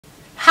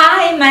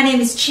Hi, my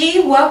name is Chi.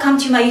 Welcome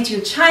to my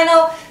YouTube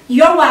channel.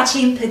 You're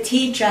watching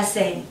Petite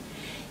Dressing.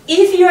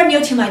 If you are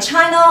new to my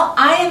channel,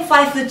 I am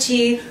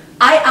 5'2".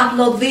 I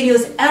upload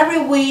videos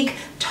every week,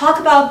 talk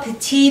about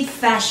petite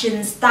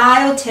fashion,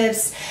 style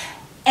tips,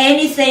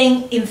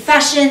 anything in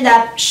fashion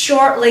that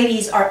short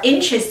ladies are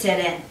interested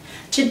in.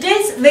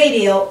 Today's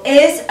video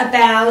is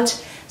about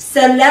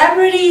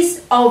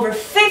celebrities over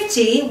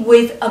 50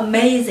 with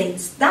amazing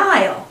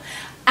style.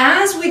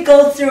 As we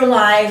go through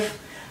life,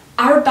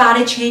 our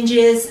body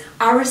changes,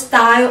 our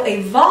style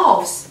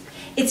evolves.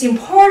 It's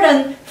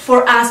important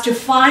for us to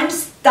find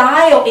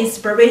style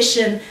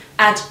inspiration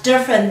at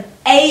different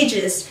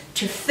ages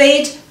to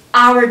fit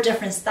our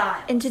different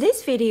style. In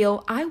today's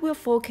video, I will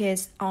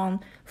focus on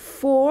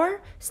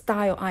 4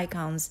 style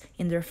icons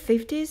in their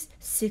 50s,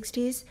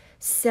 60s,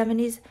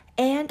 70s,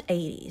 and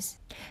 80s.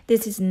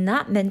 This is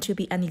not meant to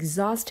be an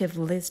exhaustive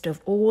list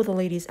of all the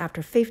ladies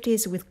after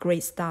 50s with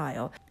great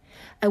style.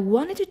 I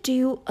wanted to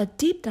do a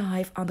deep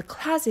dive on the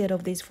closet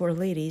of these 4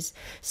 ladies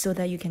so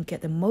that you can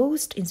get the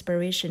most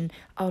inspiration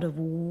out of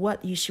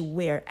what you should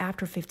wear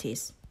after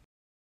 50s.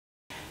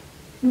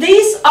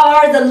 These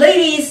are the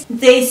ladies,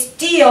 they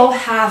still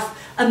have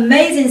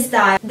amazing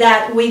style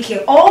that we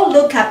can all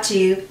look up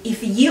to.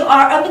 If you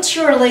are a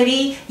mature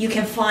lady, you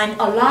can find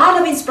a lot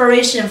of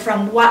inspiration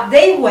from what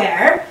they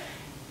wear.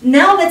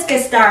 Now let's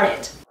get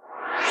started.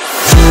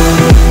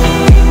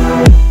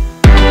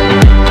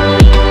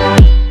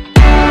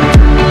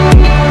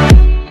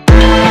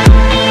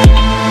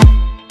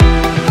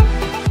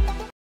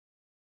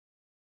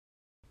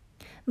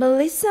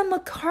 Melissa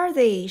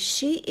McCarthy,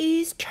 she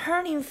is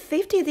turning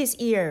 50 this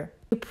year.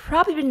 You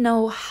probably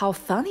know how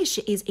funny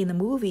she is in the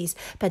movies,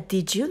 but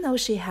did you know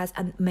she has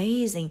an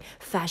amazing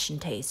fashion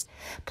taste?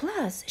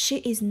 Plus, she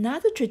is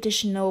not the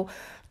traditional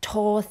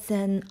tall,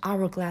 thin,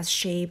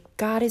 hourglass-shaped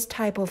goddess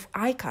type of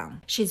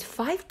icon. She's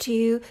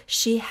 5'2",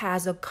 she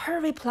has a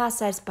curvy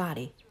plus-size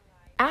body.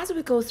 As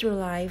we go through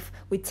life,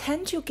 we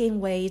tend to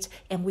gain weight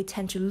and we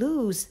tend to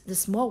lose the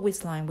small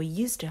waistline we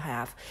used to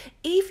have.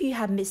 If you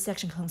have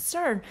midsection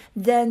concern,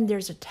 then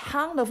there's a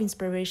ton of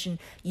inspiration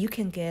you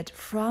can get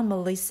from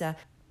Melissa.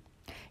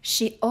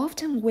 She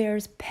often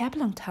wears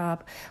peplum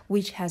top,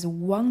 which has a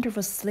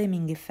wonderful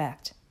slimming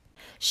effect.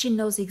 She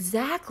knows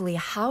exactly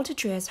how to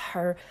dress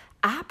her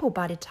apple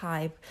body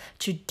type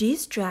to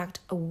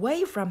distract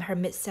away from her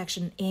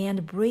midsection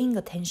and bring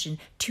attention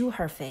to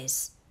her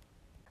face.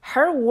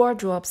 Her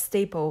wardrobe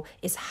staple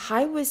is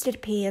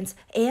high-waisted pants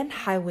and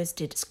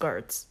high-waisted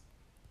skirts.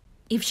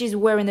 If she's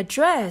wearing a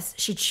dress,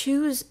 she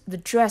chooses the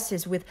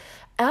dresses with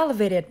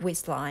elevated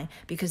waistline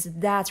because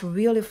that's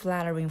really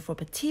flattering for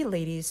petite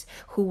ladies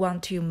who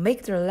want to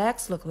make their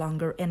legs look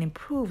longer and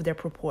improve their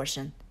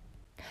proportion.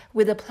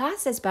 With a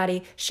plus-size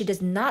body, she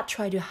does not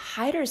try to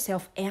hide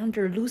herself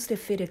under loosely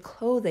fitted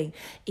clothing.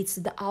 It's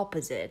the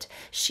opposite.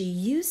 She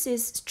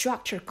uses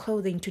structured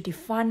clothing to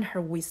define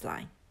her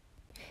waistline.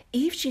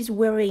 If she's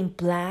wearing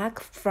black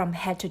from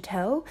head to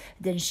toe,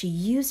 then she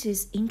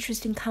uses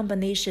interesting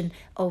combination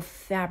of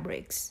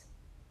fabrics.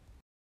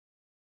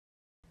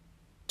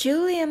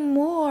 Julianne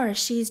Moore,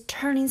 she's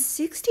turning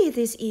 60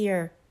 this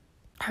year.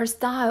 Her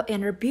style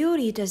and her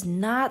beauty does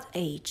not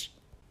age.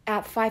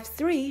 At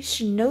 5'3",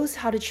 she knows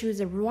how to choose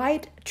the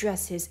right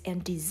dresses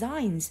and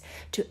designs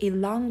to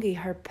elongate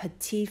her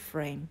petite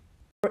frame.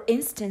 For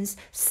instance,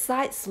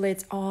 side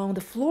slits on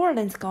the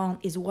floor-length gown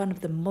is one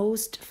of the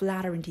most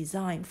flattering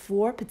designs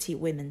for petite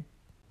women.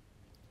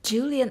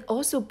 Julianne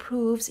also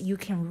proves you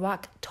can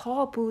rock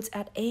tall boots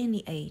at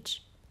any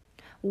age.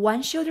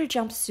 One-shoulder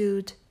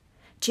jumpsuit,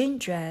 jean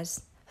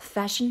dress,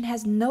 fashion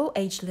has no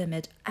age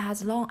limit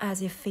as long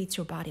as it fits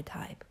your body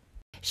type.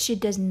 She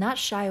does not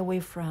shy away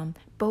from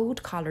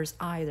bold colors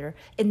either.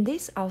 In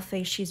this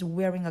outfit, she's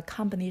wearing a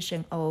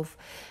combination of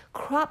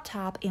crop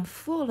top and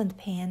full-length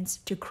pants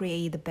to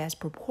create the best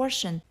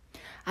proportion.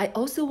 I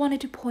also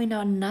wanted to point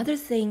out another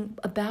thing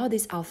about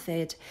this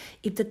outfit.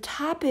 If the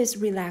top is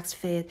relaxed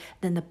fit,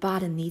 then the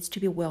bottom needs to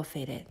be well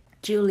fitted.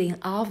 Julianne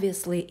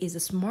obviously is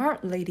a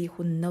smart lady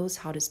who knows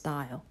how to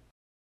style.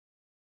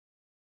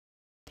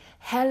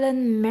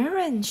 Helen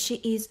Mirren, she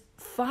is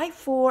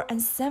 5'4"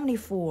 and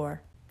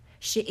 74.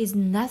 She is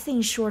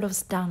nothing short of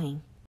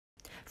stunning.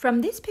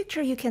 From this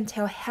picture, you can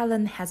tell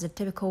Helen has a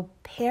typical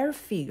pear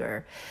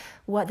figure.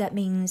 What that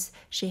means,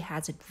 she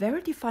has a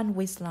very defined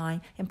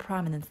waistline and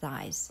prominent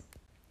thighs.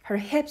 Her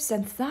hips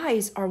and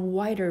thighs are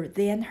wider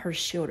than her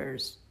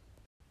shoulders.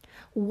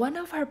 One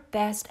of her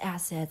best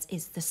assets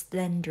is the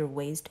slender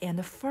waist and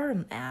the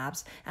firm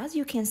abs. As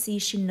you can see,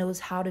 she knows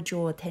how to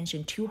draw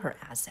attention to her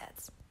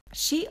assets.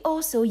 She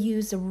also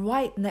used the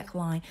right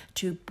neckline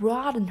to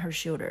broaden her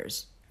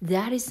shoulders.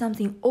 That is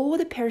something all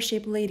the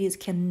pear-shaped ladies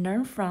can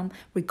learn from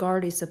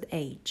regardless of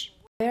age.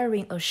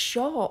 Wearing a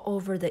shawl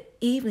over the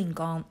evening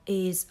gown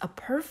is a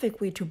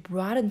perfect way to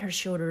broaden her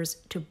shoulders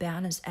to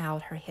balance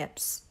out her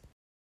hips.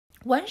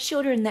 One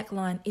shoulder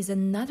neckline is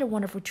another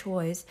wonderful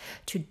choice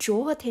to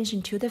draw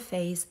attention to the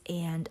face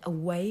and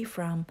away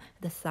from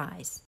the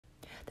thighs.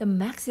 The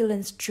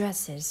maxi-length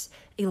dresses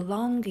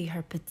elongate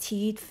her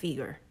petite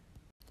figure.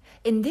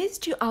 In these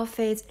two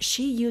outfits,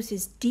 she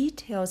uses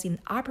details in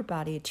upper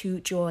body to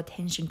draw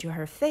attention to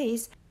her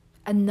face,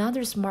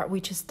 another smart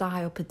witch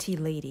style petite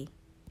lady.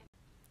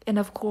 And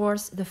of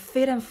course, the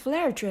fit and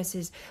flare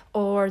dresses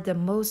are the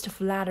most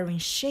flattering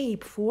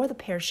shape for the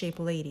pear-shaped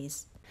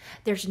ladies.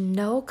 There's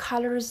no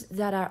colors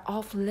that are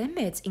off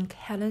limits in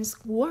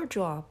Helen's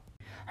wardrobe.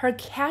 Her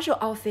casual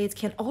outfits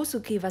can also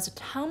give us a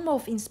ton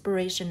of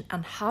inspiration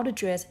on how to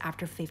dress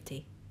after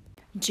 50.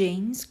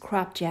 Jeans,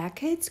 crop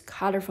jackets,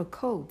 colorful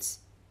coats.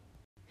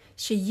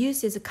 She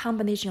uses a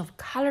combination of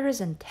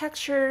colors and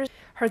textures.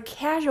 Her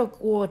casual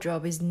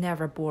wardrobe is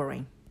never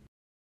boring.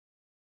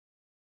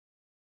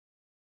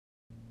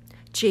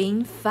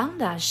 Jane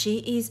Fonda, she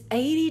is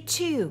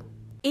 82.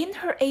 In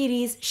her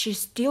 80s, she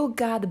still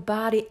got the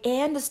body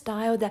and the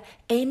style that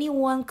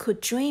anyone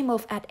could dream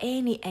of at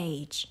any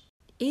age.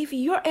 If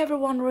you're ever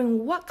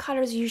wondering what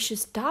colors you should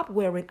stop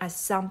wearing at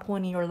some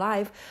point in your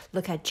life,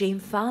 look at Jane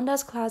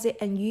Fonda's closet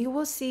and you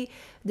will see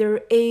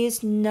there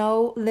is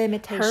no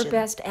limitation. Her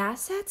best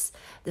assets?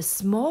 The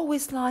small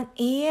waistline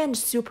and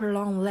super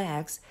long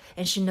legs,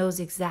 and she knows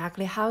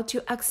exactly how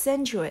to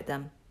accentuate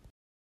them.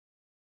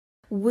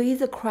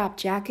 With a crop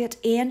jacket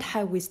and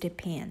high-waisted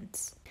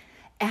pants.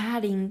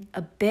 Adding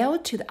a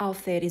belt to the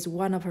outfit is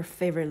one of her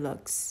favorite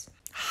looks.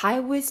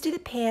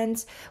 High-waisted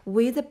pants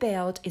with a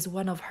belt is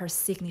one of her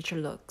signature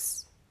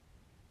looks.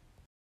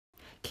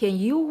 Can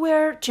you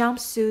wear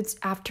jumpsuits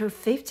after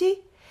 50?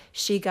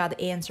 She got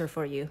the answer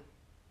for you.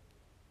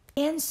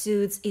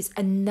 Pantsuits is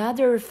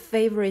another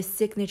favorite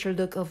signature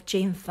look of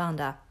Jane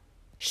Fonda.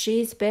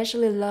 She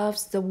especially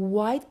loves the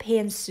white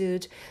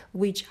pantsuit,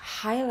 which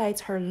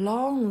highlights her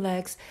long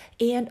legs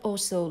and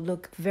also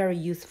look very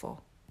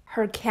youthful.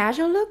 Her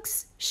casual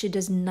looks, she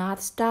does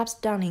not stop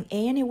stunning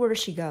anywhere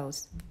she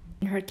goes.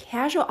 In her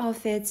casual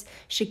outfits,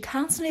 she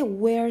constantly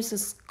wears a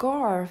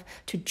scarf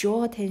to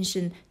draw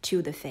attention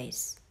to the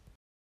face.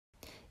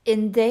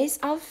 In this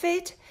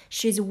outfit,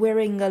 she's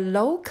wearing a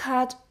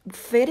low-cut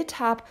fitted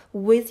top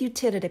with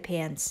utility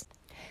pants.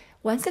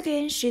 Once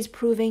again, she's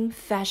proving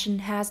fashion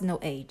has no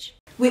age.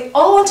 We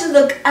all want to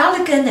look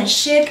elegant and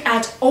chic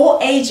at all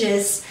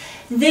ages.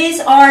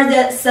 These are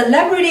the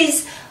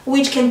celebrities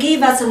which can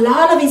give us a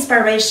lot of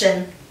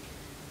inspiration.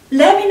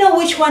 Let me know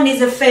which one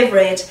is your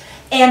favorite.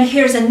 And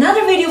here's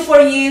another video for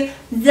you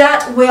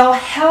that will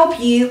help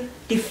you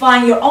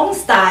define your own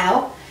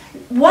style.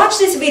 Watch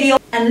this video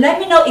and let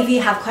me know if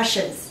you have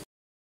questions.